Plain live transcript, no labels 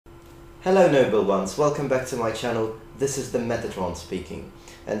Hello noble ones, welcome back to my channel. This is the Metatron speaking,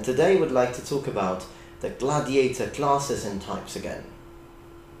 and today I would like to talk about the Gladiator classes and types again.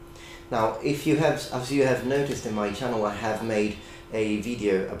 Now, as you have noticed in my channel, I have made a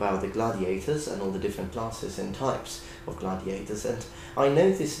video about the gladiators and all the different classes and types of gladiators, and I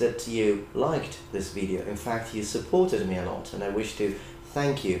noticed that you liked this video. In fact, you supported me a lot, and I wish to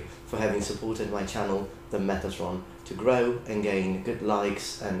thank you for having supported my channel, the Metatron, to grow and gain good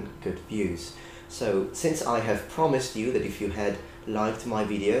likes and good views. So, since I have promised you that if you had liked my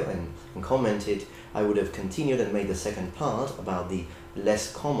video and commented, I would have continued and made the second part about the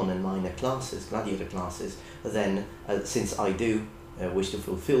less common and minor classes, gladiator classes, then since I do wish to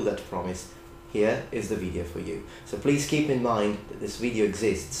fulfill that promise, here is the video for you. So please keep in mind that this video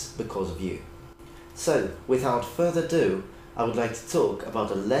exists because of you. So, without further ado, I would like to talk about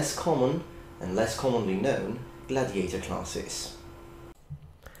the less common and less commonly known gladiator classes.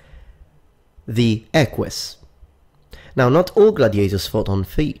 The equus. Now, not all gladiators fought on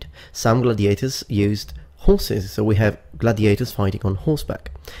feet. Some gladiators used horses, so we have gladiators fighting on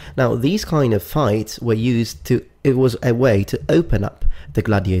horseback. Now, these kind of fights were used to, it was a way to open up the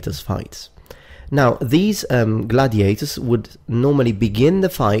gladiators' fights. Now, these gladiators would normally begin the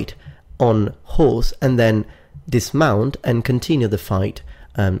fight on horse and then dismount and continue the fight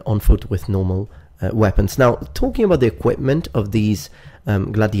on foot with normal weapons. Now, talking about the equipment of these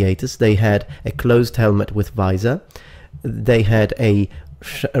gladiators, they had a closed helmet with visor. They had a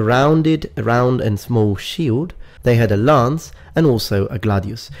round and small shield. They had a lance and also a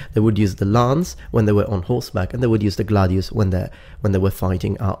gladius. They would use the lance when they were on horseback, and they would use the gladius when they were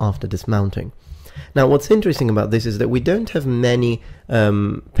fighting after dismounting. Now, what's interesting about this is that we don't have many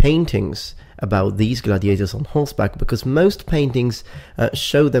paintings about these gladiators on horseback, because most paintings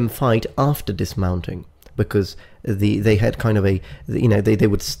show them fight after dismounting, because they had kind of a, they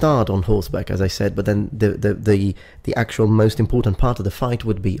would start on horseback, as I said, but then the actual most important part of the fight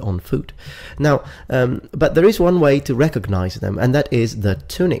would be on foot. Now, but there is one way to recognize them, and that is the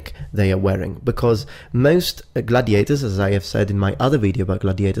tunic they are wearing, because most gladiators, as I have said in my other video about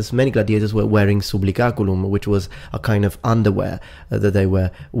gladiators, many gladiators were wearing subligaculum, which was a kind of underwear that they were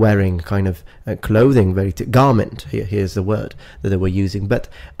wearing, kind of clothing, garment, here's the word that they were using, but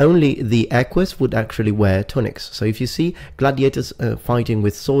only the equus would actually wear tunics. So if you see gladiators fighting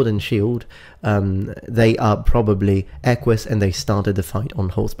with sword and shield, they are probably equus, and they started the fight on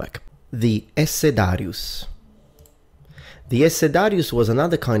horseback. The Essedarius. The Essedarius was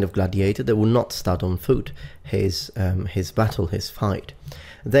another kind of gladiator that would not start on foot his fight.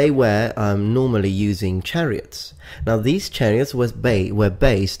 They were normally using chariots. Now, these chariots were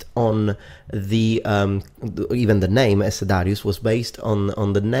based on the even the name Essedarius was based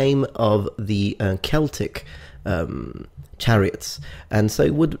on the name of the Celtic chariots, and so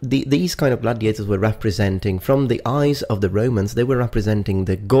these kind of gladiators were representing, from the eyes of the Romans, they were representing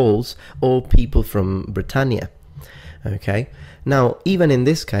the Gauls or people from Britannia. Okay, now even in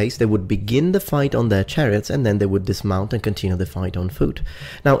this case, they would begin the fight on their chariots, and then they would dismount and continue the fight on foot.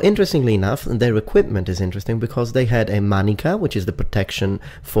 Now, interestingly enough, their equipment is interesting because they had a manica, which is the protection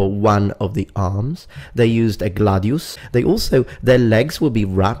for one of the arms. They used a gladius. Their legs would be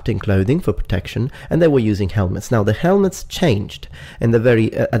wrapped in clothing for protection, and they were using helmets. Now, the helmets changed. In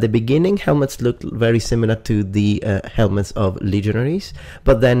at the beginning, helmets looked very similar to the helmets of legionaries,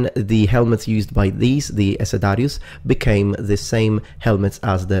 but then the helmets used by the Essedarius, became the same helmets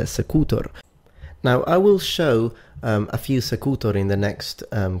as the secutor. Now, I will show a few secutor in the next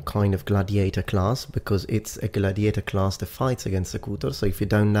kind of gladiator class, because it's a gladiator class that fights against secutor. So if you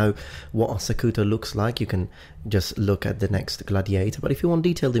don't know what a secutor looks like, you can just look at the next gladiator. But if you want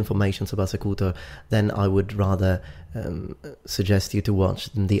detailed information about secutor, then I would rather suggest you to watch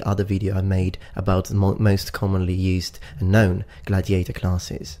the other video I made about the most commonly used and known gladiator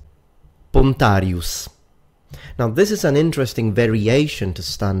classes. Pontarius. Now, this is an interesting variation to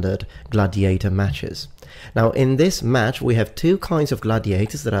standard gladiator matches. Now, in this match, we have two kinds of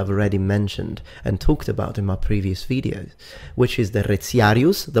gladiators that I've already mentioned and talked about in my previous videos, which is the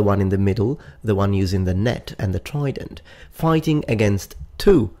Retiarius, the one in the middle, the one using the net and the trident, fighting against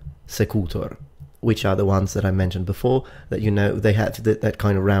two secutor, which are the ones that I mentioned before, that they had that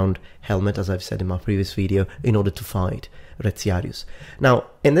kind of round helmet, as I've said in my previous video, in order to fight Retiarius. Now,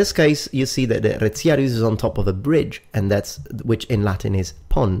 in this case, you see that the Retiarius is on top of a bridge, and which in Latin is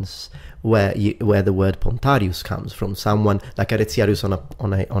pons, where the word Pontarius comes from. Someone like a Retiarius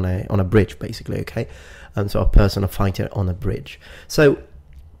on a bridge, basically. Okay, so a person, a fighter on a bridge. So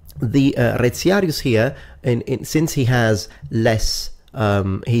the Retiarius here, since he has less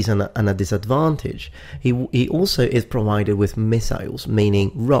he's at a disadvantage. He also is provided with missiles,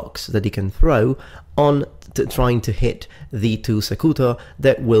 meaning rocks that he can throw on trying to hit the two secutor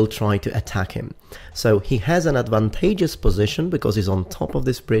that will try to attack him. So he has an advantageous position because he's on top of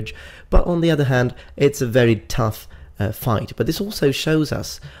this bridge, but on the other hand, it's a very tough fight. But this also shows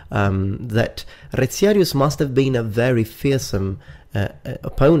us that Retiarius must have been a very fearsome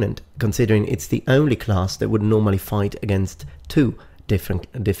opponent, considering it's the only class that would normally fight against two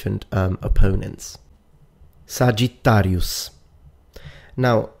different opponents. Sagittarius.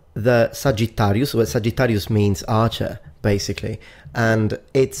 Now, the Sagittarius, well, Sagittarius means archer, basically, and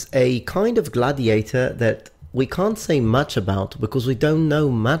it's a kind of gladiator that we can't say much about because we don't know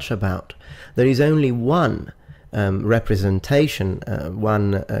much about. There is only one representation,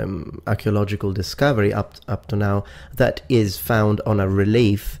 one archaeological discovery up to now that is found on a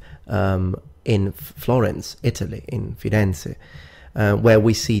relief in Florence, Italy, in Firenze, where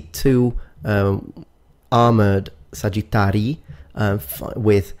we see two armored Sagittarii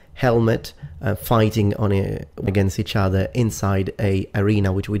with helmet fighting against each other inside a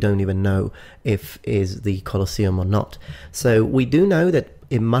arena which we don't even know if is the Colosseum or not. So we do know that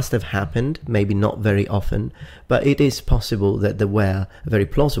it must have happened, maybe not very often, but it is possible that there were, very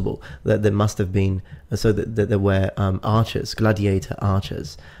plausible, that there must have been, so that there were archers, gladiator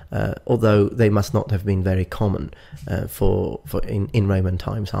archers, although they must not have been very common in Roman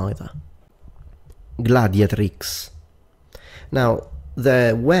times either. Gladiatrix. Now,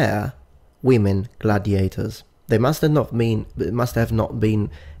 there were women gladiators. They must have not been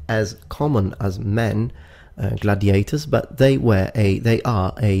as common as men gladiators, but they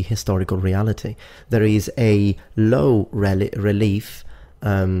are a historical reality. There is a low relief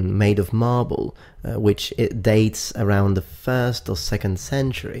made of marble, which it dates around the 1st or 2nd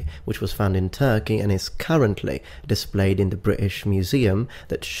century, which was found in Turkey and is currently displayed in the British Museum,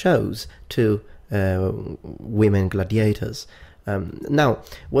 that shows two women gladiators. Now,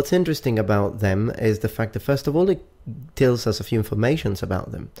 what's interesting about them is the fact that, first of all, it tells us a few informations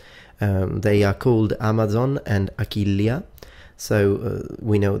about them. They are called Amazon and Achillia, so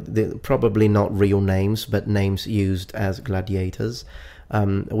we know they're probably not real names, but names used as gladiators.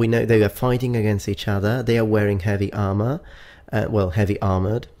 We know they are fighting against each other. They are wearing heavy armor, heavy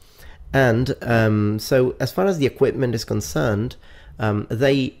armored, and so as far as the equipment is concerned,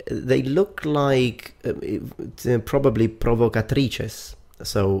 they look like probably provocatrices,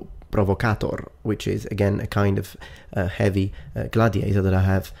 so provocator, which is again a kind of heavy gladiator that I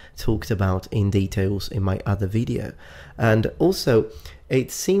have talked about in details in my other video. And also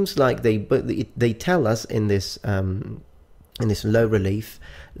it seems like they tell us in this low relief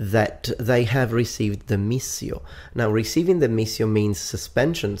that they have received the missio. Now, receiving the missio means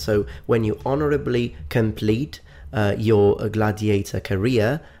suspension, so when you honorably complete your gladiator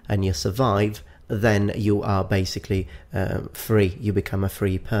career and you survive, then you are basically free. You become a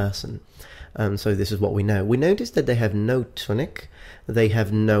free person. So this is what we know. We notice that they have no tunic, they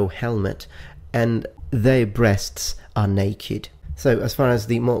have no helmet, and their breasts are naked. So as far as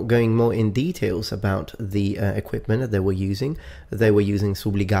going more in details about the equipment that they were using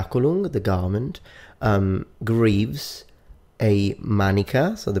subligaculum, the garment, greaves, a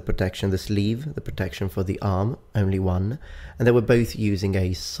manica, so the protection, the sleeve, the protection for the arm, only one, and they were both using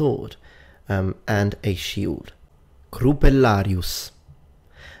a sword and a shield. Crupellarius.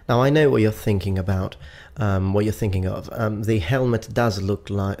 Now I know what you're thinking about, what you're thinking of. The helmet does look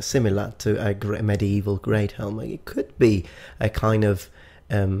similar to a medieval great helmet. It could be a kind of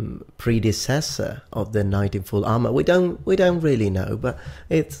predecessor of the knight in full armor. We don't really know, but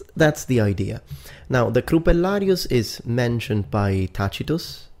that's the idea. Now, the Crupellarius is mentioned by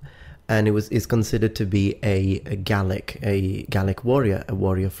Tacitus, and is considered to be a Gallic warrior, a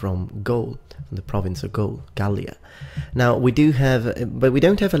warrior from Gaul, from the province of Gaul, Gallia. Now we don't have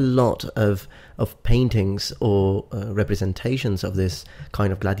a lot of paintings or representations of this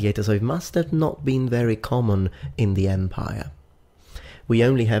kind of gladiator, so it must have not been very common in the empire. We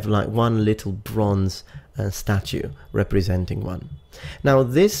only have like one little bronze statue representing one. Now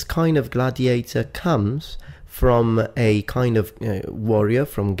this kind of gladiator comes from a kind of warrior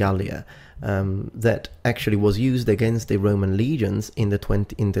from Gallia that actually was used against the Roman legions in the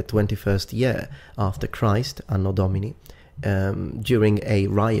 21st year after Christ, Anno Domini, during a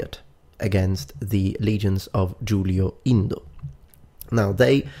riot against the legions of Giulio Indo. Now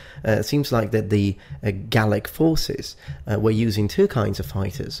they seems like that the Gallic forces were using two kinds of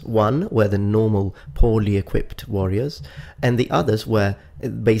fighters. One were the normal poorly equipped warriors, and the others were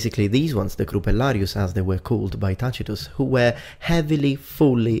basically these ones, the Crupellarius as they were called by Tacitus, who were heavily,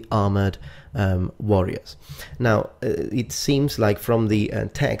 fully armored warriors. Now, it seems like from the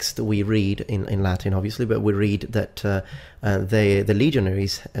text we read in Latin, obviously, but we read that the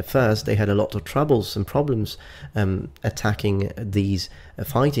legionaries, at first, they had a lot of troubles and problems attacking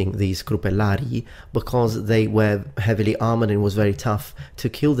fighting these Crupellari, because they were heavily armored and it was very tough to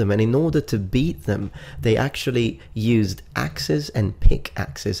kill them. And in order to beat them, they actually used axes and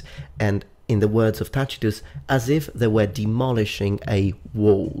pickaxes, and in the words of Tacitus, as if they were demolishing a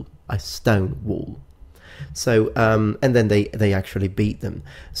wall, a stone wall. So, and then they actually beat them.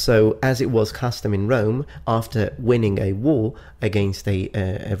 So, as it was custom in Rome, after winning a war against a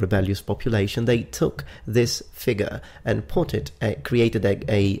rebellious population, they took this figure and created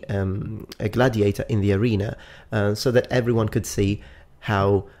a gladiator in the arena, so that everyone could see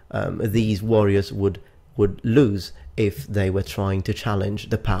how these warriors would lose if they were trying to challenge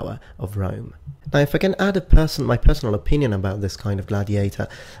the power of Rome. Now, if I can add my personal opinion about this kind of gladiator,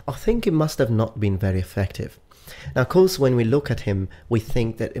 I think it must have not been very effective. Now, of course, when we look at him, we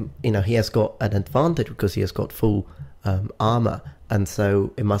think that, you know, he has got an advantage because he has got full armor, and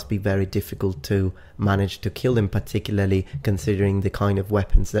so it must be very difficult to manage to kill him, particularly considering the kind of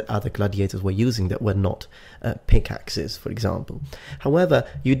weapons that other gladiators were using that were not pickaxes, for example. However,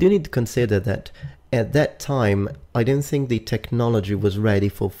 you do need to consider that at that time, I don't think the technology was ready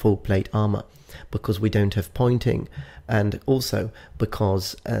for full plate armor, because we don't have pointing, and also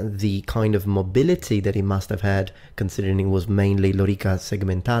because the kind of mobility that he must have had, considering it was mainly lorica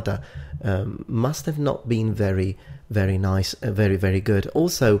segmentata, must have not been very nice, very good.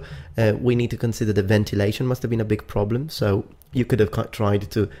 Also, we need to consider the ventilation must have been a big problem, so you could have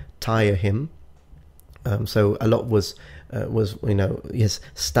tried to tire him. So a lot was you know, his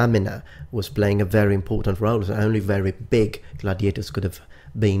stamina was playing a very important role. So only very big gladiators could have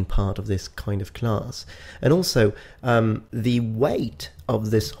been part of this kind of class. And also the weight of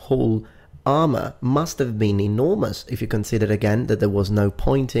this whole armor must have been enormous, if you consider again that there was no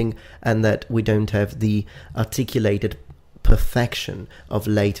pointing and that we don't have the articulated perfection of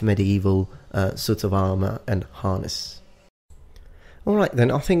late medieval suits of armor and harness. Alright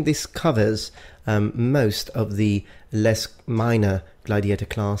then, I think this covers most of the less minor gladiator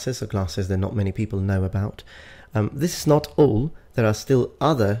classes, or classes that not many people know about. This is not all. There are still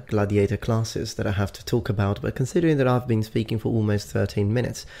other gladiator classes that I have to talk about, but considering that I've been speaking for almost 13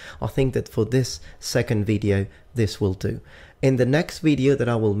 minutes, I think that for this second video, this will do. In the next video that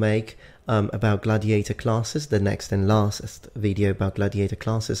I will make about gladiator classes, the next and last video about gladiator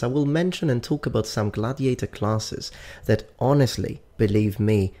classes, I will mention and talk about some gladiator classes that honestly, believe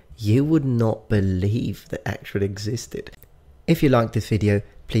me, you would not believe that actually existed. If you liked this video,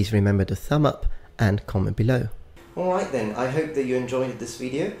 please remember to thumb up and comment below. Alright then, I hope that you enjoyed this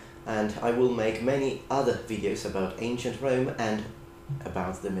video, and I will make many other videos about ancient Rome and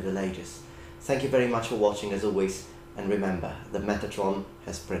about the Middle Ages. Thank you very much for watching as always, and remember, the Metatron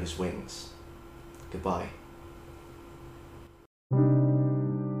has spread his wings. Goodbye.